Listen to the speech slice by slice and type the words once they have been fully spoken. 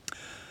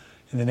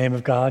In the name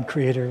of God,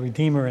 Creator,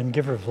 Redeemer, and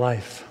Giver of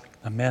life.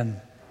 Amen.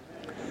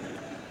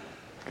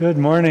 Good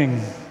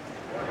morning.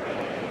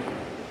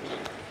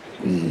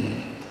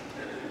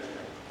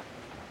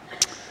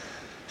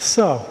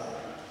 So,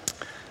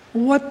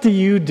 what do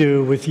you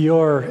do with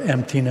your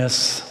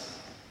emptiness?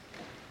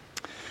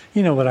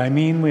 You know what I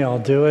mean, we all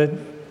do it.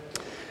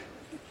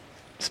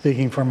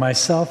 Speaking for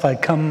myself, I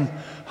come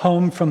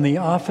home from the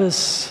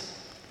office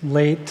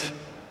late.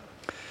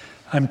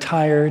 I'm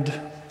tired.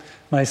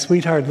 My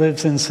sweetheart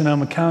lives in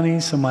Sonoma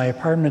County, so my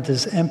apartment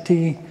is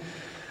empty.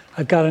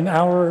 I've got an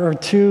hour or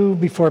two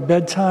before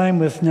bedtime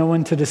with no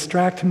one to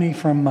distract me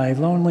from my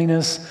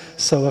loneliness,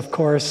 so of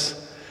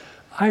course,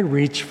 I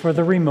reach for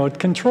the remote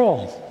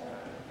control.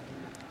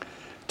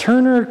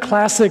 Turner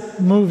Classic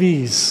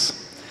Movies.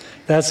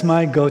 That's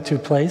my go-to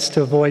place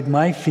to avoid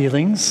my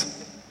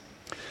feelings.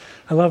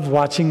 I love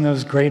watching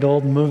those great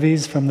old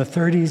movies from the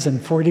 30s and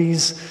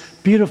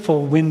 40s,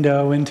 beautiful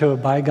window into a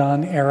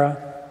bygone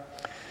era.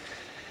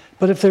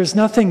 But if there's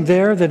nothing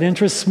there that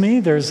interests me,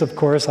 there's of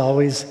course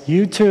always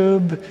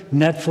YouTube,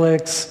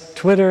 Netflix,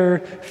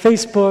 Twitter,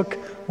 Facebook,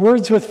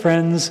 Words with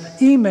Friends,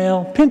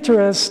 email,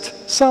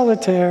 Pinterest,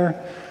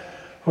 Solitaire,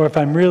 or if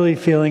I'm really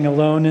feeling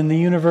alone in the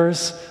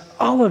universe,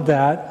 all of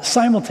that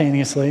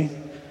simultaneously.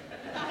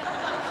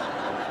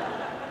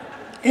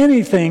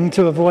 Anything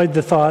to avoid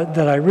the thought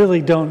that I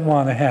really don't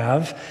want to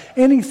have,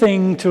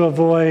 anything to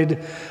avoid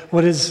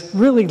what is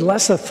really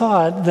less a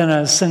thought than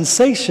a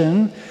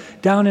sensation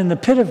down in the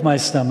pit of my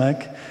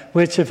stomach,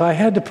 which if I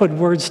had to put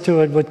words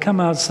to it would come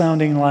out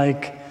sounding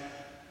like,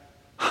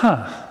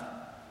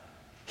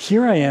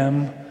 here I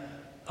am,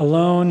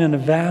 alone in a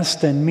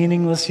vast and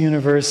meaningless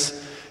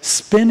universe,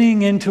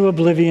 spinning into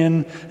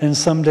oblivion, and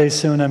someday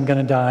soon I'm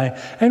going to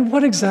die. And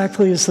what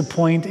exactly is the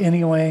point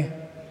anyway?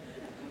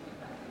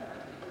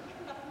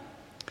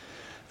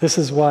 This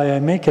is why I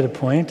make it a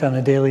point on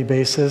a daily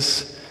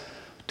basis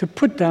to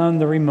put down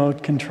the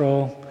remote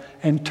control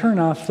and turn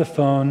off the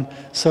phone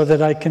so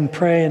that I can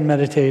pray and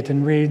meditate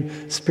and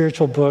read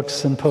spiritual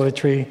books and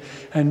poetry,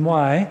 and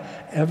why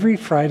every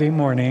Friday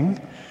morning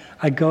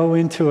I go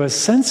into a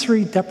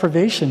sensory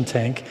deprivation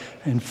tank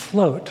and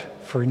float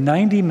for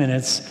 90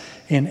 minutes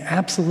in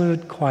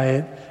absolute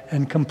quiet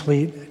and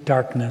complete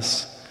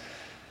darkness.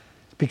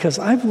 Because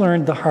I've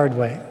learned the hard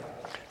way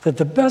that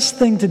the best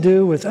thing to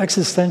do with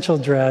existential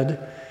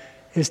dread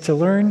is to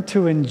learn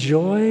to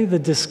enjoy the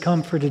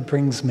discomfort it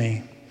brings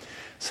me,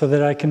 so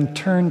that I can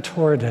turn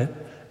toward it,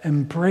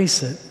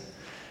 embrace it,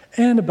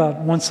 and about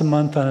once a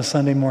month on a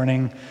Sunday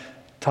morning,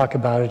 talk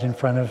about it in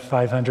front of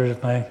 500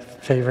 of my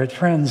favorite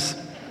friends.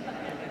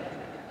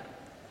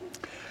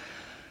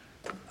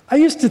 I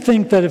used to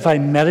think that if I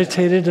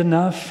meditated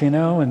enough,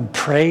 and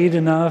prayed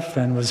enough,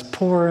 and was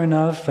poor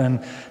enough,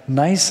 and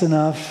nice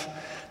enough,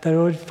 that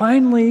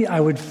I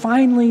would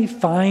finally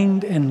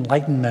find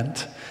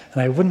enlightenment,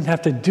 and I wouldn't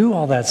have to do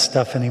all that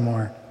stuff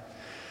anymore.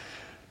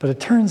 But it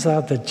turns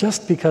out that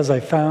just because I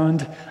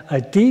found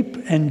a deep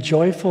and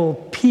joyful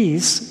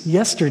peace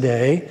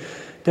yesterday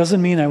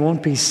doesn't mean I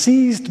won't be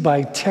seized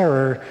by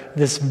terror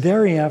this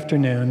very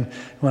afternoon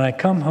when I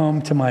come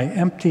home to my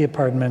empty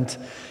apartment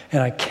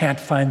and I can't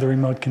find the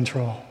remote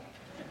control.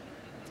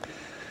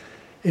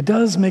 It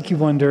does make you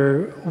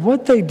wonder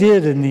what they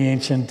did in the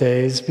ancient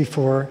days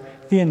before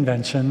the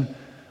invention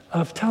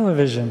of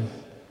television.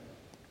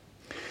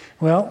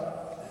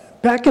 Well,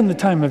 back in the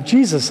time of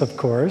Jesus, of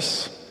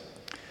course,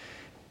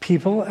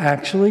 people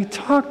actually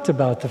talked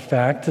about the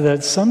fact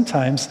that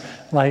sometimes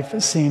life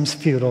seems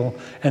futile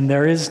and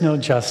there is no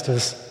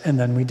justice, and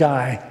then we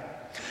die.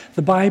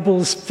 The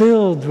Bible is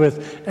filled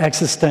with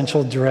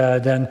existential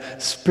dread and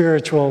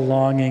spiritual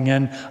longing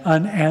and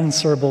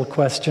unanswerable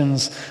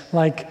questions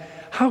like,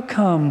 how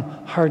come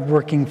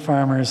hardworking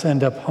farmers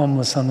end up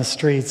homeless on the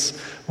streets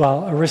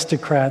while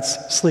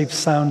aristocrats sleep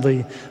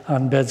soundly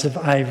on beds of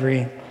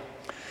ivory?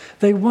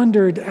 They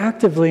wondered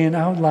actively and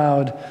out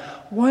loud,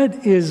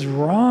 what is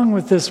wrong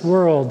with this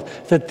world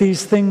that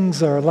these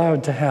things are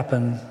allowed to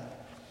happen?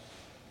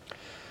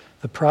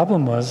 The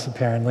problem was,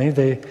 apparently,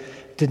 they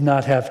did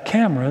not have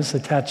cameras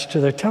attached to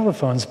their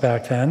telephones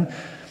back then.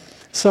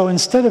 So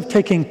instead of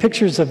taking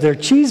pictures of their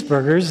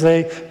cheeseburgers,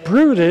 they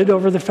brooded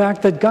over the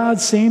fact that God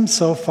seemed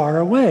so far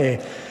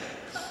away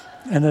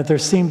and that there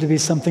seemed to be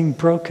something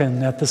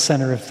broken at the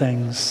center of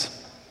things.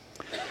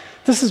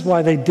 This is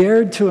why they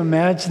dared to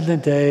imagine the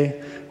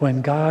day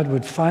when God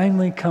would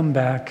finally come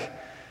back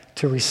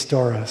to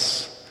restore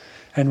us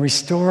and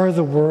restore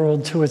the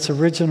world to its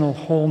original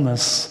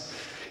wholeness,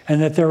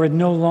 and that there would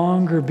no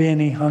longer be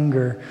any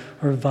hunger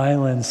or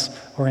violence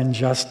or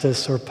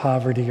injustice or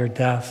poverty or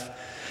death.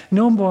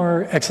 No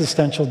more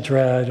existential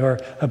dread or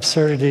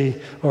absurdity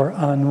or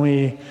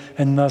ennui,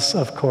 and thus,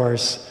 of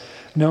course,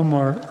 no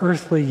more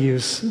earthly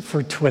use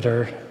for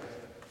Twitter.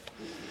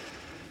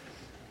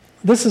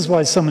 This is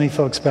why so many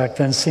folks back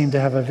then seemed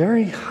to have a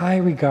very high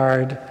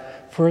regard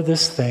for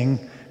this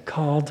thing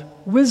called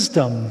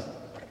wisdom.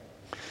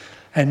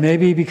 And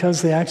maybe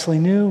because they actually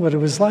knew what it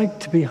was like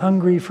to be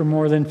hungry for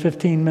more than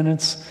 15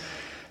 minutes,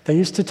 they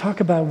used to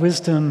talk about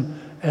wisdom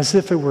as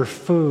if it were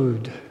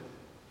food.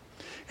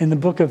 In the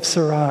book of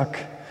Sirach,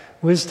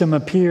 wisdom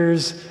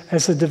appears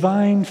as a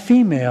divine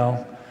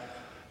female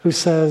who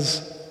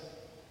says,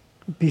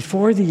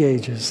 before the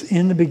ages,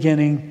 in the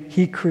beginning,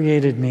 he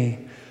created me.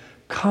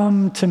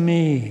 Come to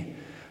me,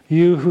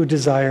 you who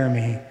desire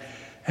me,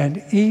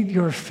 and eat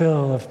your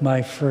fill of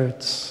my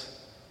fruits.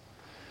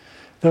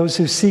 Those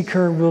who seek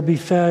her will be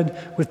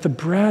fed with the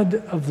bread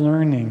of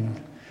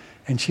learning,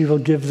 and she will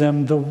give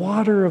them the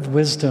water of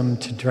wisdom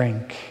to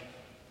drink.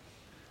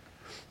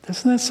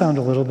 Doesn't that sound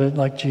a little bit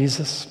like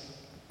Jesus?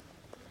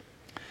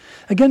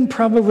 Again,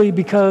 probably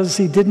because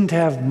he didn't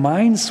have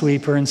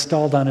Minesweeper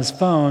installed on his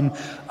phone,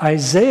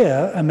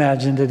 Isaiah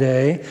imagined a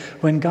day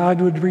when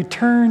God would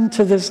return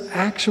to this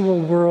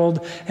actual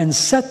world and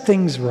set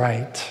things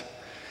right.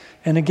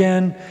 And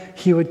again,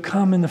 he would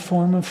come in the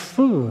form of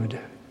food.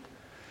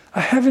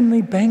 A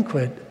heavenly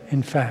banquet,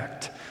 in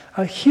fact.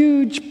 A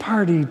huge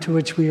party to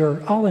which we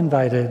are all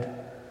invited.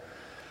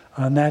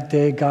 On that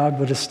day, God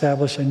would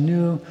establish a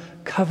new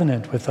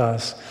covenant with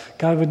us.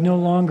 God would no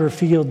longer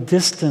feel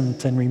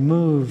distant and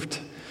removed.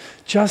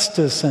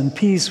 Justice and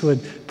peace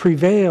would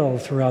prevail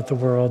throughout the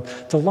world.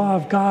 The law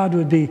of God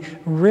would be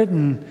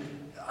written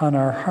on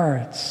our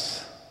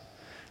hearts.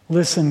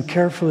 Listen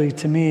carefully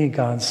to me,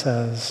 God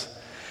says,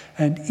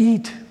 and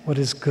eat what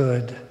is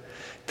good.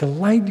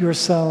 Delight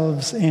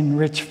yourselves in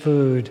rich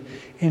food.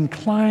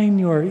 Incline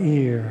your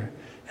ear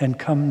and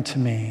come to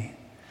me.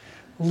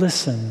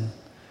 Listen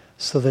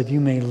so that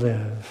you may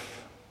live.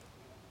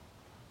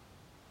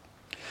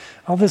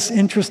 All this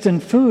interest in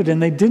food,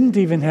 and they didn't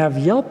even have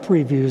Yelp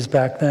reviews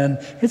back then.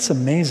 It's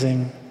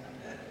amazing.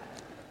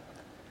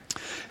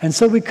 And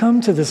so we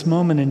come to this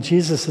moment in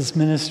Jesus'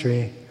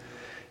 ministry,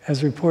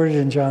 as reported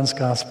in John's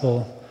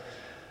Gospel,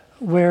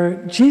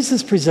 where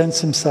Jesus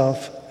presents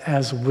himself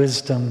as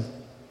wisdom,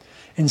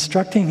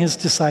 instructing his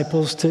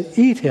disciples to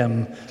eat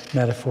him,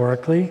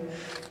 metaphorically,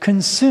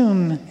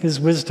 consume his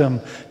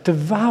wisdom,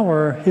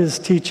 devour his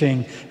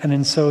teaching, and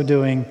in so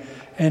doing,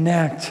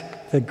 enact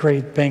the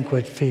great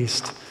banquet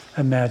feast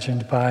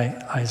imagined by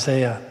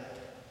Isaiah.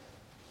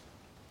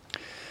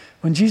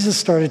 When Jesus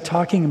started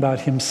talking about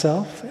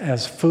himself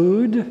as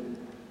food,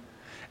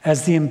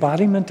 as the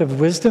embodiment of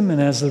wisdom, and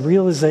as the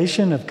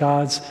realization of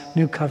God's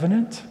new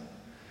covenant,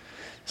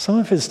 some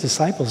of his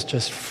disciples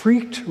just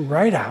freaked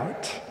right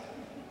out.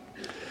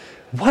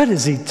 What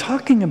is he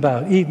talking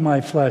about? Eat my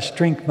flesh,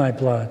 drink my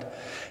blood.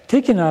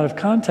 Taken out of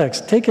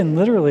context, taken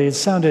literally, it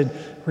sounded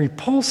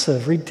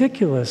repulsive,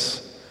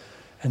 ridiculous,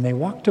 and they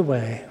walked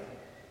away.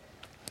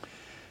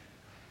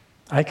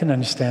 I can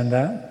understand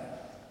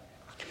that.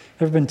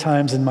 There have been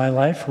times in my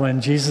life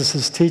when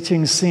Jesus'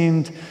 teaching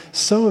seemed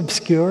so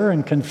obscure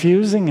and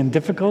confusing and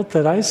difficult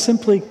that I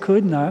simply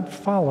could not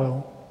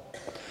follow.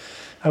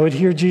 I would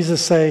hear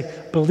Jesus say,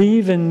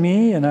 "Believe in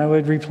me," and I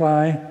would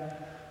reply,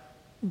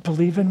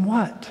 "Believe in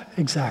what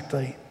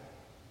exactly?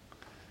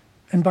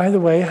 And by the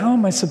way, how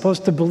am I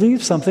supposed to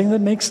believe something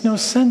that makes no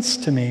sense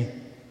to me?"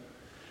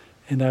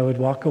 And I would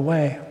walk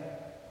away.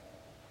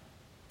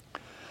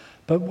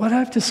 But what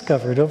I've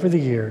discovered over the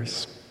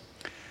years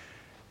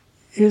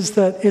is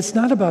that it's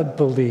not about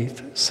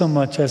belief so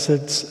much as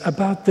it's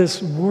about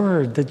this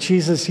word that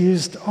Jesus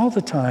used all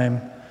the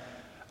time,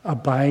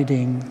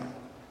 abiding.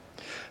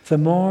 The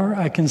more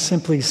I can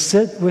simply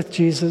sit with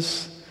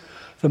Jesus,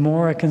 the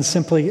more I can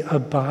simply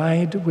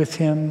abide with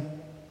him,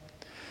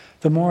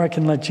 the more I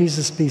can let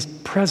Jesus be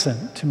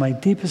present to my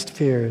deepest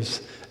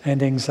fears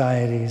and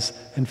anxieties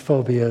and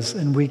phobias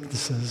and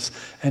weaknesses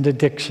and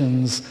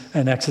addictions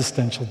and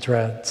existential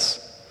dreads.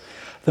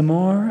 The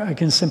more I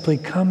can simply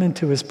come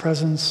into his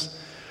presence,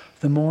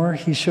 the more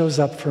he shows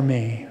up for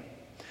me.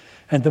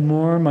 And the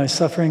more my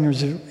suffering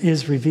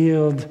is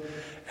revealed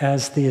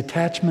as the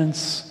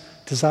attachments,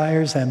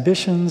 desires,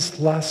 ambitions,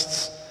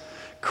 lusts,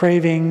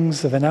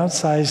 cravings of an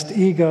outsized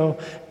ego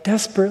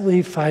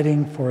desperately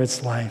fighting for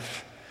its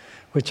life,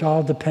 which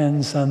all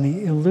depends on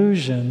the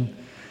illusion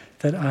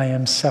that I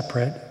am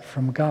separate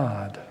from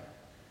God.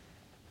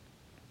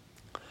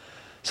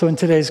 So in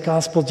today's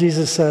gospel,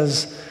 Jesus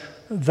says,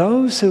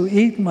 "Those who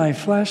eat my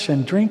flesh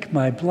and drink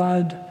my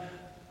blood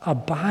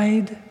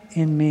abide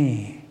in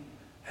me,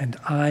 and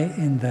I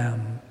in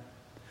them."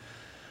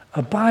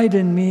 Abide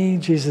in me,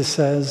 Jesus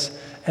says,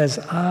 as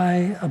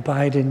I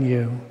abide in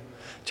you.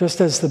 Just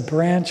as the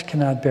branch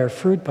cannot bear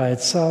fruit by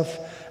itself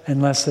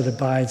unless it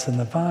abides in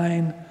the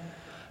vine,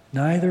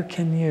 neither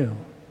can you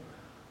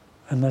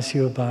unless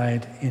you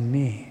abide in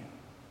me.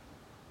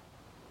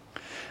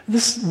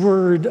 This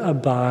word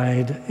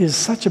abide is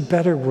such a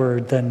better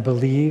word than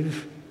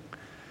believe.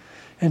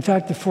 In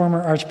fact, the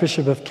former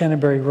Archbishop of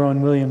Canterbury,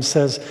 Rowan Williams,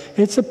 says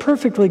it's a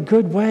perfectly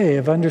good way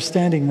of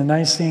understanding the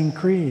Nicene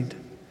Creed.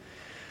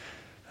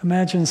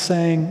 Imagine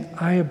saying,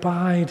 "I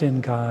abide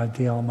in God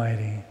the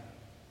Almighty."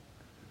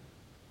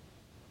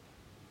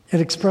 It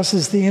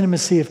expresses the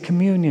intimacy of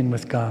communion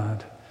with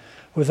God,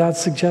 without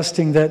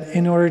suggesting that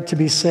in order to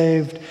be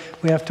saved,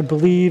 we have to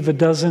believe a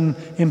dozen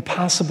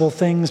impossible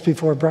things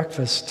before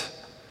breakfast.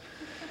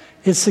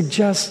 It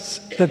suggests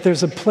that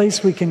there's a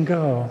place we can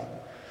go,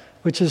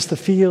 which is the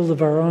field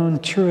of our own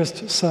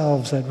truest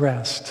selves at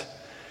rest,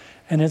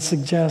 And it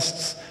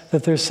suggests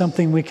that there's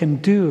something we can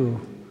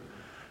do,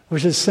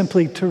 which is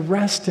simply to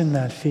rest in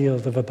that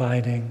field of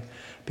abiding,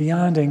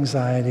 beyond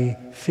anxiety,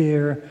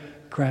 fear,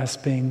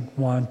 grasping,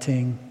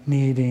 wanting,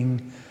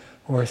 needing,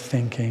 or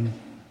thinking.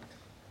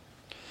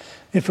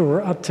 If it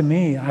were up to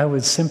me, I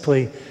would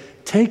simply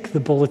take the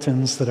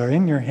bulletins that are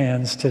in your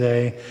hands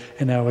today,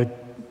 and I would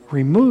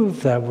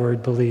remove that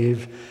word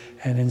believe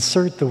and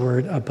insert the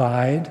word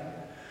abide,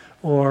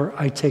 or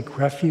I take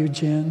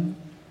refuge in,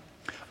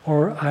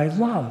 or I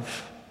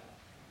love.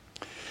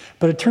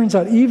 But it turns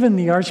out even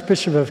the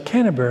Archbishop of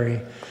Canterbury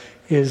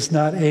is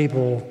not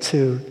able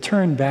to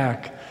turn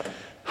back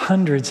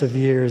hundreds of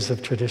years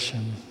of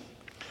tradition.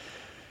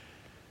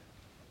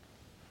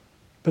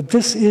 But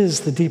this is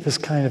the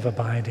deepest kind of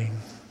abiding,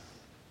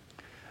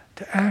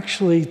 to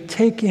actually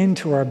take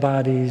into our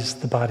bodies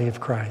the body of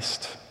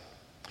Christ,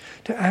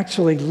 to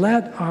actually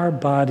let our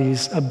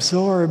bodies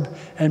absorb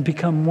and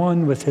become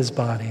one with his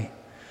body.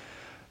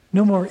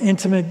 No more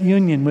intimate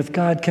union with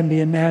God can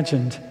be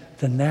imagined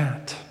than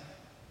that.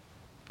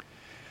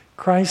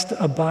 Christ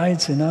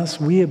abides in us,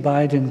 we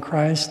abide in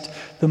Christ.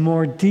 The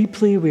more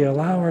deeply we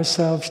allow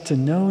ourselves to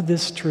know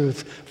this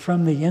truth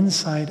from the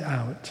inside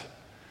out,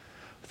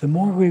 the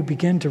more we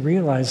begin to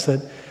realize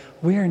that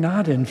we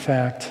are in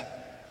fact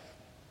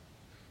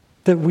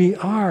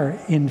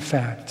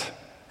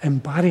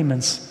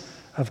embodiments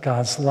of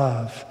God's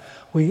love.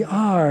 We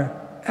are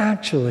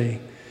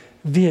actually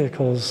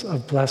vehicles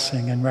of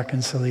blessing and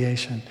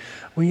reconciliation.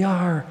 We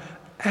are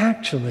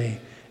actually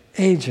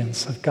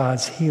agents of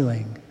God's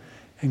healing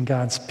and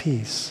God's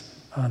peace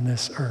on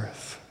this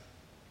earth.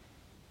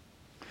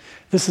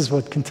 This is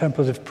what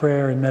contemplative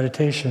prayer and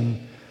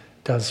meditation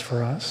does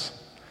for us.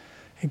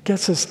 It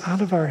gets us out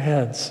of our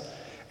heads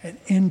and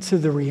into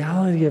the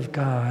reality of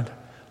God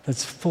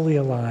that's fully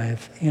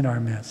alive in our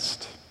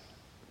midst.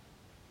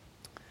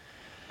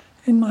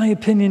 In my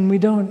opinion, we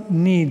don't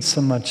need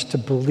so much to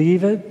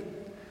believe it.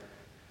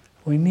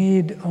 We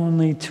need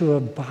only to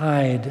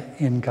abide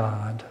in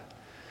God.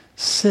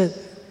 Sit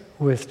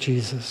with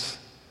Jesus.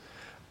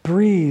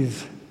 Breathe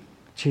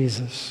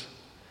Jesus.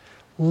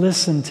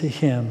 Listen to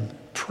him.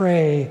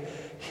 Pray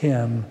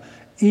him.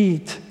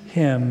 Eat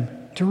him.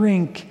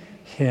 Drink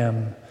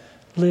him.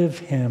 Live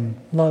him.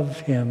 Love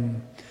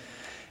him.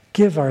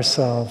 Give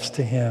ourselves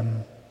to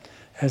him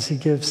as he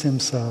gives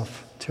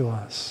himself to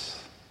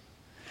us.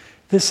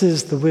 This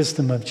is the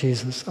wisdom of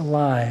Jesus,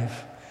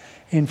 alive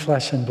in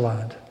flesh and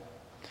blood.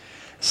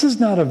 This is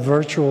not a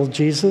virtual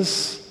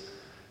Jesus.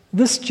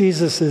 This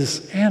Jesus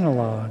is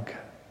analog.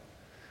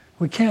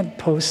 We can't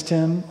post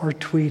him or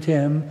tweet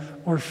him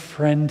or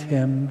friend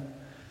him,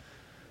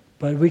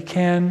 but we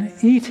can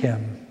eat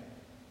him,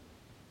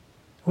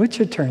 which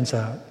it turns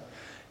out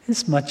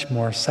is much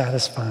more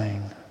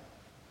satisfying.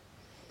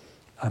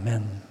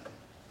 Amen.